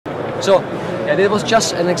So yeah, that was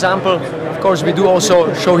just an example. Of course, we do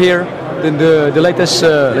also show here the latest,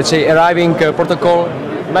 let's say, arriving protocol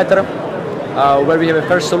matter, where we have a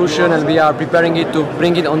first solution and we are preparing it to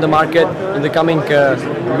bring it on the market in the coming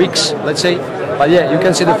weeks, let's say. But yeah, you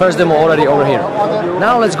can see the first demo already over here.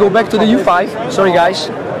 Now let's go back to the U5. Sorry guys,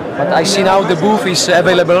 but I see now the booth is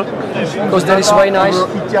available because there is very nice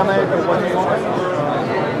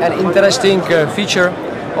and interesting feature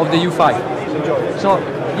of the U5. So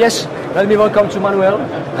yes, let me welcome to Manuel.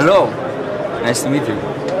 Hello, nice to meet you.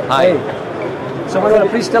 Hi. Hey. So Manuel,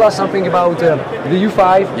 please tell us something about the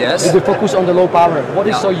U5 yes. with the focus on the low power. What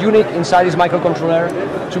is so unique inside this microcontroller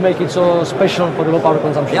to make it so special for the low power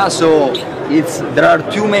consumption? Yeah, so there are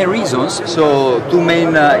two main reasons, so two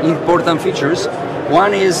main important features.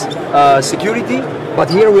 One is security, but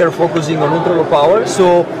here we are focusing on ultra low power.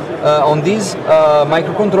 So on this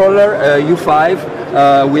microcontroller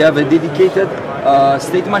U5, we have a dedicated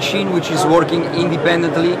state machine which is working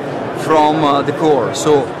independently from the core.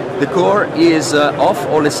 So the core is off,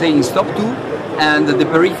 or let's say in stop 2, and the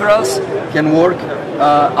peripherals can work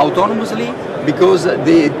autonomously because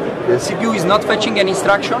the CPU is not fetching any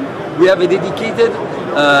instruction. We have a dedicated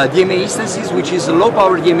DMA instances, which is a low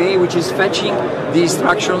power DMA, which is fetching the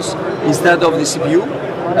instructions instead of the CPU.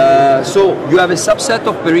 So you have a subset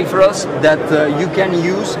of peripherals that you can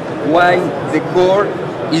use while the core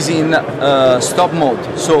is in stop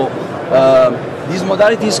mode. So this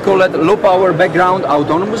modality is called low power background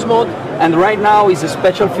autonomous mode, and right now is a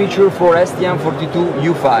special feature for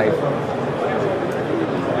STM32U5.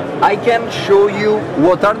 I can show you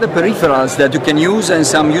what are the peripherals that you can use and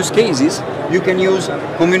some use cases. You can use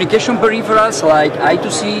communication peripherals like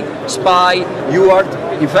I2C, SPI,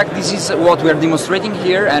 UART. In fact, this is what we are demonstrating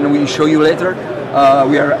here, and we'll show you later.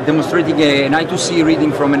 We are demonstrating an I2C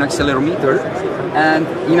reading from an accelerometer. And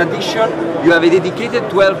in addition, you have a dedicated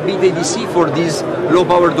 12-bit ADC for this low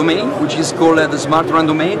power domain, which is called the Smart Run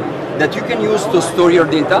domain, that you can use to store your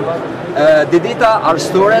data. The data are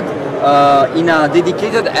stored in a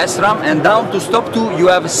dedicated SRAM, and down to stop 2 you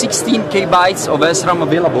have 16 Kbytes of SRAM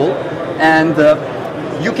available, and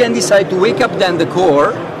you can decide to wake up then the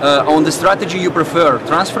core on the strategy you prefer,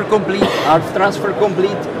 transfer complete, half transfer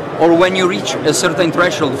complete, or when you reach a certain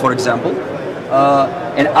threshold, for example.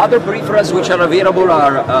 And other peripherals which are available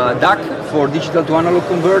are DAC for digital to analog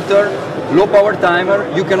converter, low power timer.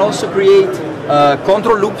 You can also create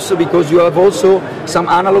control loops because you have also some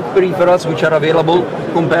analog peripherals which are available,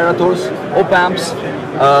 comparators, op-amps,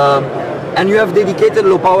 and you have dedicated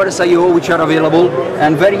low power SIO which are available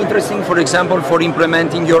and very interesting, for example, for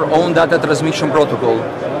implementing your own data transmission protocol.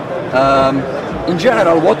 In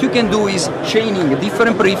general, what you can do is chaining a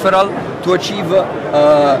different peripheral to achieve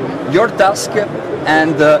your task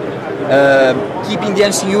and keeping the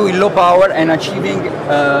MCU in low power and achieving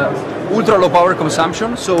ultra low power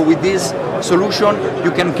consumption. So with this solution,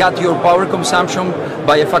 you can cut your power consumption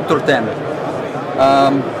by a factor 10.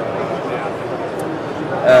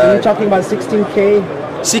 You're talking about 16K?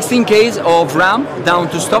 16Ks of RAM down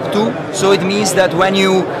to stop 2, so it means that when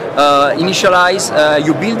you initialize,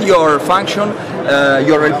 you build your function,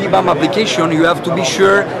 your LPBAM application, you have to be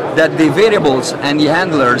sure that the variables and the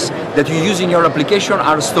handlers that you use in your application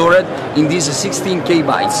are stored in these 16K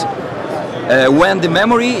bytes. When the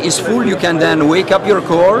memory is full, you can then wake up your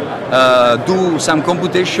core, do some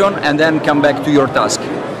computation, and then come back to your task,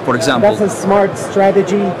 for example. That's a smart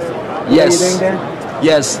strategy. Yes. What are you doing there?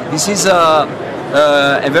 Yes, this is a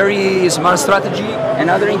very smart strategy.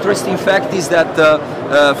 Another interesting fact is that,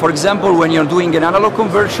 for example, when you're doing an analog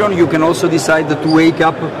conversion, you can also decide to wake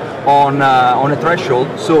up on a threshold.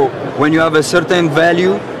 So when you have a certain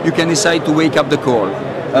value, you can decide to wake up the core.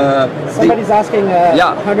 Somebody's asking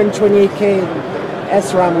 128K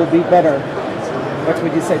SRAM would be better. What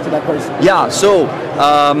would you say to that person? Yeah, so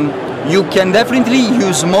you can definitely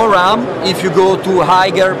use more RAM if you go to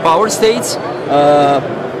higher power states.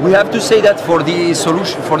 We have to say that for the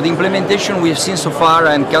solution, for the implementation we have seen so far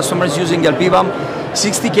and customers using LPBAM,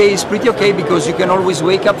 60K is pretty okay because you can always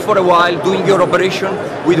wake up for a while doing your operation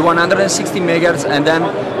with 160 megahertz and then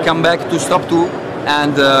come back to stop 2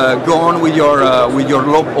 and go on with your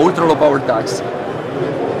ultra low power tasks.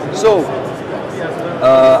 So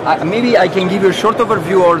maybe I can give you a short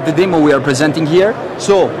overview of the demo we are presenting here.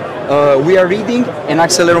 So we are reading an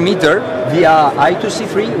accelerometer via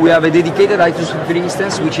I2C3. We have a dedicated I2C3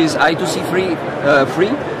 instance, which is I2C3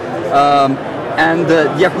 free. And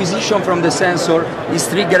the acquisition from the sensor is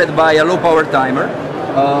triggered by a low power timer.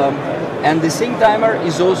 And the same timer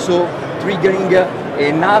is also triggering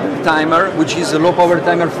another timer, which is a low power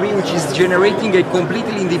timer free, which is generating a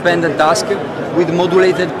completely independent task with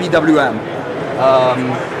modulated PWM.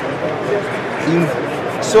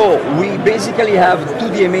 So we basically have two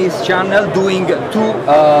DMAs channel doing two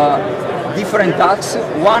different tasks.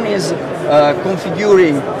 One is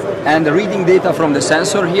configuring and reading data from the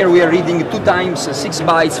sensor. Here we are reading 2 times 6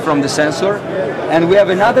 bytes from the sensor, and we have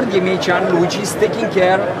another DMA channel which is taking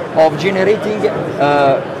care of generating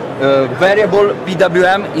variable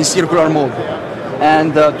PWM in circular mode.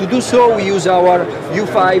 And to do so, we use our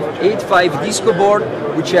U585 disco board,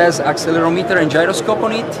 which has accelerometer and gyroscope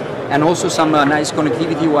on it, and also some nice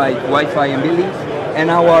connectivity like Wi-Fi and building,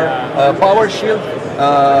 and our power shield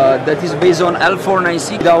that is based on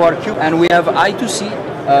L496, our cube, and we have I2C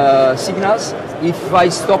signals. If I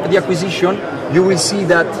stop the acquisition, you will see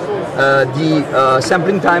that the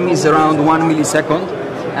sampling time is around 1 millisecond,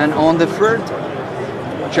 and on the third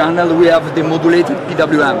channel we have the modulated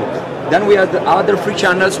PWM. Then we have the other 3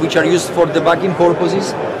 channels which are used for debugging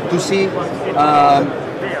purposes to see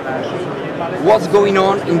what's going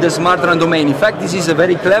on in the smart RAN domain. In fact, this is a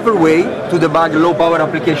very clever way to debug low power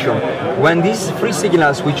application. When these 3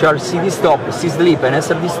 signals, which are CD stop, C sleep and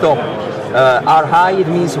SRD stop, are high, it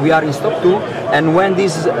means we are in stop 2, and when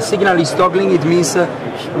this signal is toggling, it means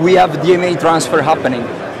we have DMA transfer happening.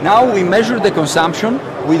 Now we measure the consumption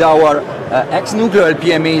with our ex-nucleo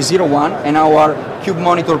LPMA 01 and our cube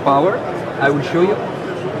monitor power. I will show you.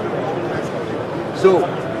 So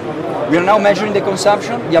we are now measuring the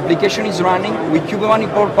consumption. The application is running with cube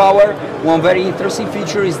monitor power. One very interesting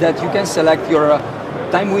feature is that you can select your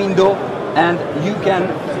time window, and you can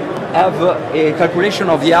have a calculation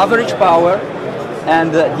of the average power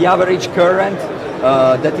and the average current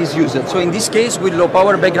that is used. So in this case, with low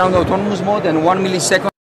power background autonomous mode and 1 millisecond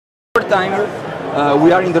per timer,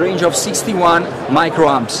 we are in the range of 61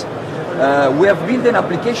 microamps. We have built an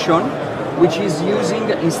application which is using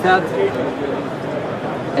instead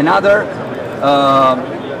another,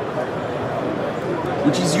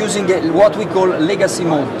 which is using what we call legacy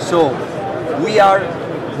mode. So we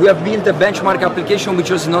have built a benchmark application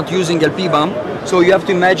which is not using LPBAM. So you have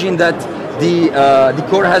to imagine that the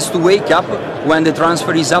core has to wake up when the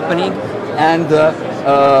transfer is happening, and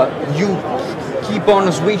you keep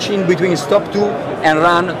on switching between stop 2 and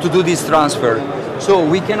run to do this transfer. So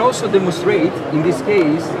we can also demonstrate in this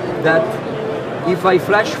case that if I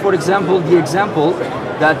flash, for example, the example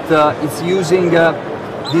that it's using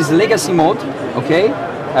this legacy mode, okay,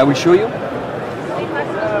 I will show you.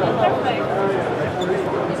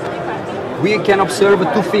 We can observe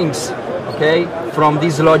 2 things, okay, from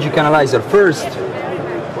this logic analyzer. First,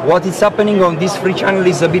 what is happening on this 3 channel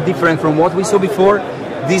is a bit different from what we saw before.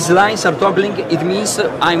 These lines are toggling. It means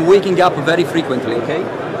I'm waking up very frequently, okay,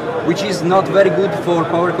 which is not very good for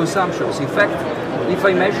power consumptions. In fact, if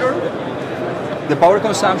I measure the power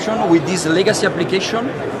consumption with this legacy application,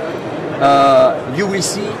 you will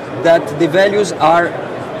see that the values are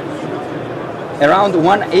around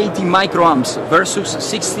 180 microamps versus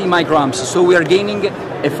 60 microamps. So we are gaining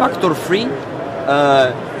a factor 3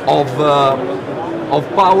 of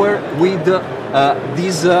power with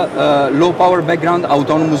this low power background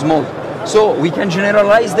autonomous mode. So we can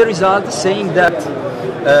generalize the result saying that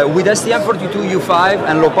with STM32U5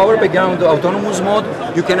 and low power background autonomous mode,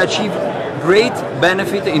 you can achieve great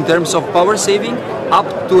benefit in terms of power saving up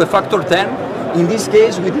to a factor 10. In this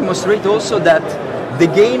case, we demonstrate also that the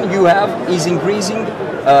gain you have is increasing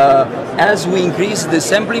as we increase the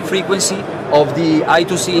sampling frequency of the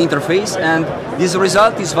I2C interface, and this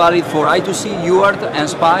result is valid for I2C, UART and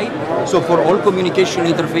SPI, so for all communication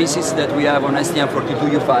interfaces that we have on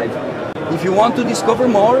STM32U5. If you want to discover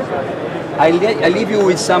more, I leave you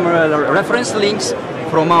with some reference links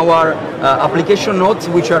from our application notes,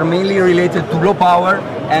 which are mainly related to low power,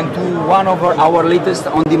 and to one of our latest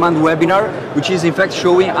on-demand webinar, which is in fact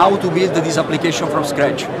showing how to build this application from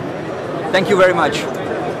scratch. Thank you very much.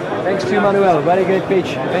 Thanks to you, Manuel. Very great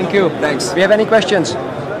pitch. Thank you. Thanks. Do you have any questions?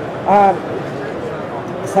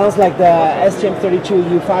 Sounds like the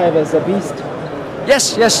STM32U5 is a beast.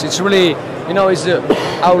 Yes, it's really, you know, it's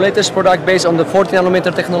our latest product based on the 40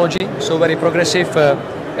 nanometer technology, so very progressive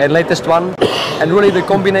and latest one. And really the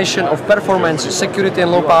combination of performance, security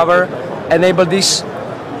and low power enable this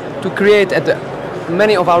to create at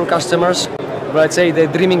many of our customers, let's say, the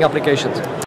dreaming applications.